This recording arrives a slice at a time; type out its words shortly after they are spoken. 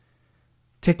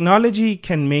Technology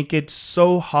can make it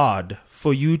so hard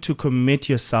for you to commit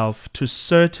yourself to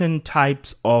certain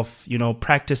types of,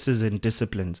 practices and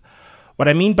disciplines. What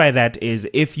I mean by that is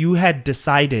if you had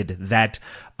decided that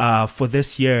for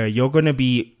this year you're going to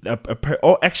be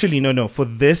for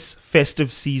this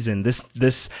festive season,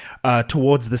 this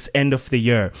towards this end of the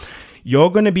year, you're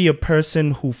going to be a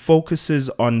person who focuses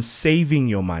on saving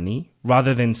your money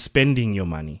rather than spending your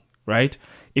money, right?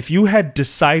 If you had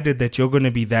decided that you're going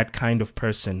to be that kind of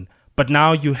person, but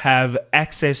now you have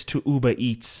access to Uber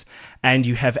Eats and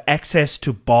you have access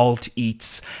to Bolt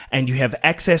Eats and you have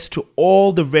access to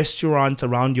all the restaurants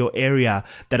around your area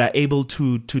that are able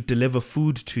to deliver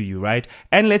food to you, right?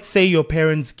 And let's say your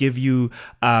parents give you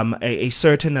a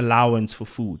certain allowance for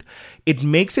food. It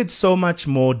makes it so much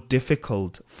more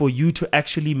difficult for you to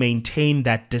actually maintain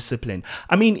that discipline.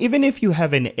 I mean, even if you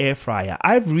have an air fryer,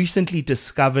 I've recently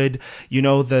discovered,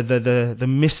 the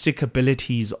mystic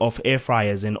abilities of air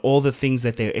fryers and all the things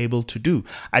that they're able to do.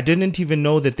 I didn't even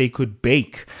know that they could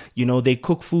bake. They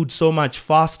cook food so much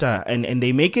faster and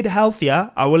they make it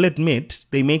healthier. I will admit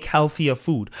they make healthier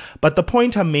food. But the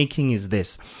point I'm making is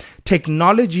this.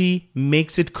 Technology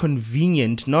makes it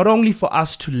convenient not only for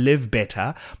us to live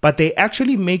better, but they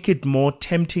actually make it more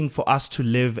tempting for us to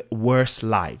live worse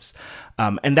lives.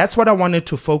 And that's what I wanted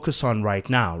to focus on right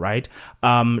now, right?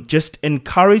 Just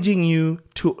encouraging you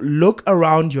to look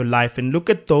around your life and look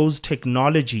at those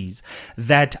technologies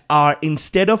that are,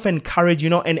 instead of encourage,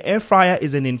 an air fryer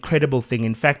is an incredible thing.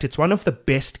 In fact, it's one of the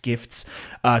best gifts,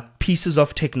 pieces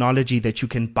of technology that you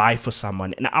can buy for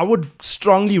someone. And I would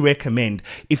strongly recommend,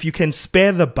 if you can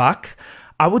spare the buck,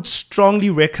 I would strongly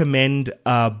recommend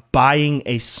buying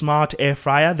a smart air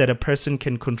fryer that a person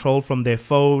can control from their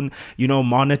phone,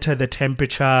 monitor the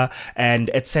temperature and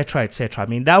etc. etc. I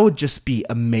mean, that would just be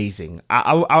amazing.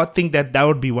 I would think that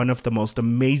would be one of the most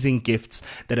amazing gifts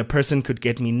that a person could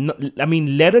get me. I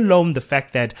mean, let alone the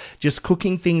fact that just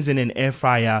cooking things in an air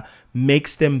fryer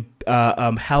makes them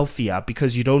healthier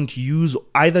because you don't use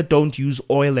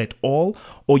oil at all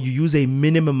or you use a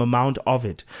minimum amount of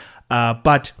it.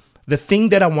 But the thing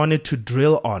that I wanted to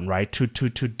drill on, right, to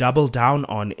double down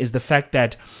on is the fact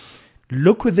that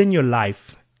look within your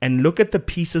life and look at the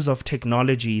pieces of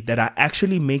technology that are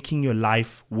actually making your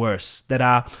life worse, that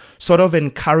are sort of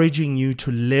encouraging you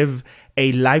to live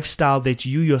a lifestyle that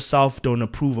you yourself don't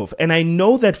approve of. And I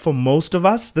know that for most of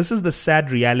us, this is the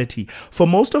sad reality. For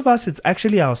most of us, it's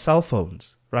actually our cell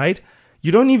phones, right?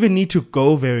 You don't even need to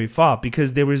go very far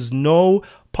because there is no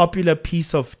popular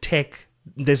piece of tech.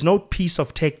 There's no piece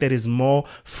of tech that is more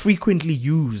frequently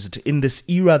used in this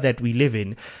era that we live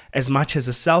in as much as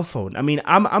a cell phone. I mean,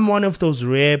 I'm one of those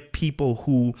rare people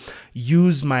who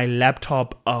use my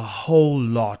laptop a whole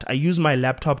lot. I use my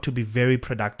laptop to be very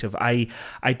productive. I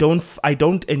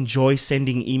don't enjoy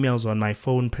sending emails on my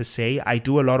phone per se. I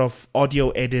do a lot of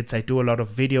audio edits. I do a lot of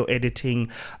video editing,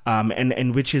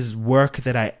 and which is work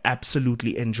that I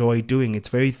absolutely enjoy doing. It's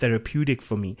very therapeutic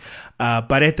for me.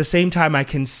 But at the same time, I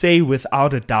can say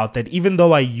without a doubt that even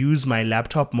though I use my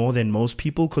laptop more than most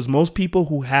people, because most people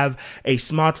who have a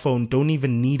smartphone don't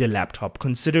even need a laptop,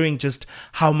 considering just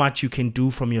how much you can do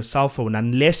from your cell phone,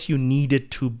 unless you need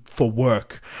it for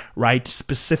work, right?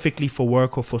 Specifically for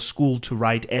work or for school to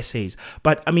write essays.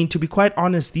 But I mean, to be quite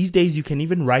honest, these days you can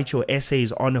even write your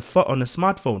essays on a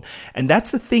smartphone. And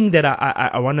that's the thing that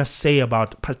I want to say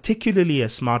about particularly a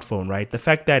smartphone, right? The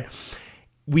fact that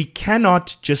we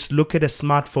cannot just look at a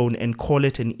smartphone and call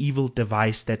it an evil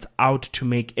device that's out to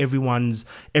make everyone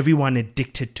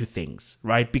addicted to things,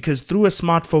 right? Because through a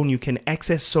smartphone, you can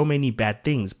access so many bad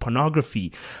things.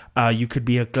 Pornography, you could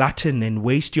be a glutton and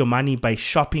waste your money by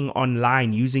shopping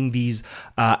online using these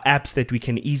apps that we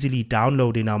can easily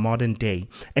download in our modern day.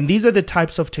 And these are the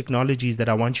types of technologies that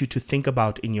I want you to think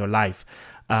about in your life.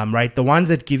 Right? The ones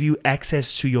that give you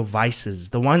access to your vices,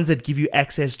 the ones that give you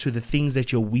access to the things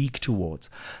that you're weak towards.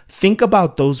 Think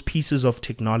about those pieces of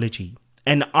technology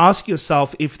and ask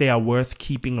yourself if they are worth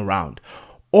keeping around.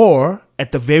 Or,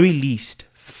 at the very least,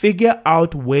 figure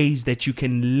out ways that you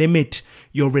can limit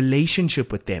your relationship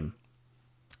with them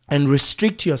and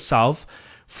restrict yourself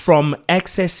from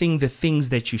accessing the things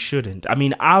that you shouldn't. I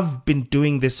mean, I've been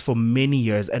doing this for many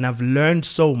years and I've learned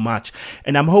so much.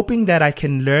 And I'm hoping that I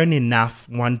can learn enough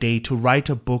one day to write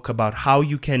a book about how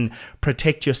you can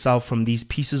protect yourself from these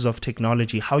pieces of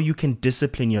technology, how you can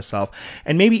discipline yourself,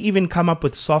 and maybe even come up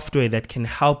with software that can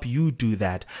help you do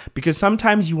that. Because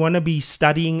sometimes you want to be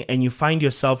studying and you find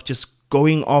yourself just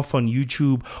going off on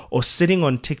YouTube or sitting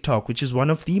on TikTok, which is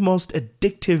one of the most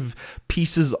addictive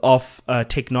pieces of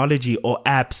technology or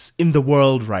apps in the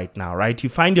world right now, right? You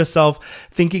find yourself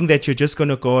thinking that you're just going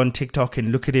to go on TikTok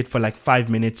and look at it for like 5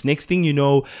 minutes. Next thing you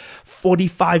know,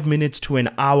 45 minutes to an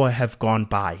hour have gone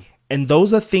by. And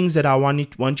those are things that I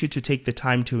want you to take the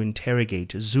time to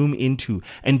interrogate, zoom into,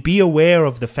 and be aware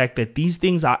of the fact that these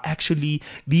things are actually,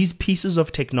 these pieces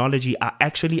of technology are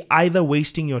actually either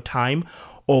wasting your time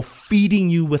or feeding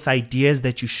you with ideas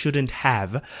that you shouldn't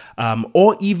have,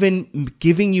 or even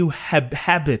giving you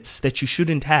habits that you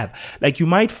shouldn't have. Like, you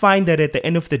might find that at the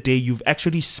end of the day, you've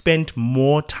actually spent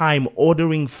more time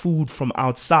ordering food from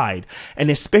outside, and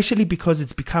especially because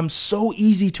it's become so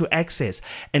easy to access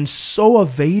and so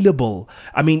available.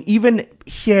 I mean, even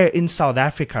here in South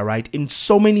Africa, right, in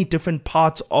so many different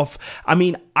parts of, I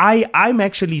mean, I'm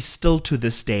actually still to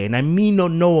this day, and I mean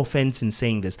no offense in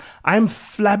saying this, I'm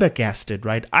flabbergasted,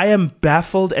 right? I am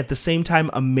baffled, at the same time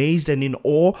amazed and in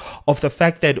awe of the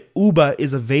fact that Uber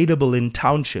is available in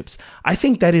townships. I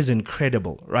think that is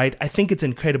incredible, right? I think it's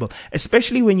incredible,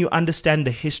 especially when you understand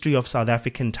the history of South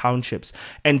African townships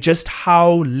and just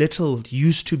how little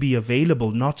used to be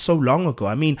available not so long ago.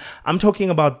 I mean, I'm talking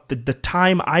about the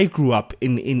time I grew up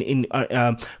in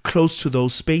close to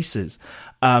those spaces.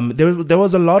 There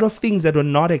was a lot of things that were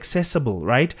not accessible,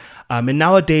 right? And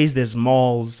nowadays there's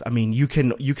malls. I mean, you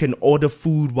can order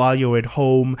food while you're at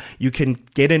home. You can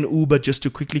get an Uber just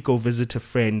to quickly go visit a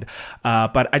friend.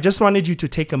 But I just wanted you to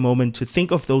take a moment to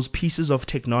think of those pieces of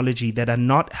technology that are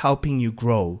not helping you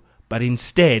grow, but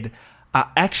instead are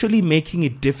actually making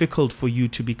it difficult for you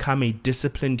to become a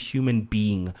disciplined human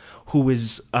being who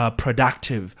is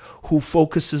productive, who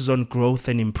focuses on growth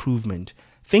and improvement.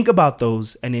 Think about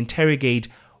those and interrogate,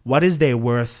 what is their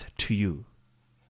worth to you?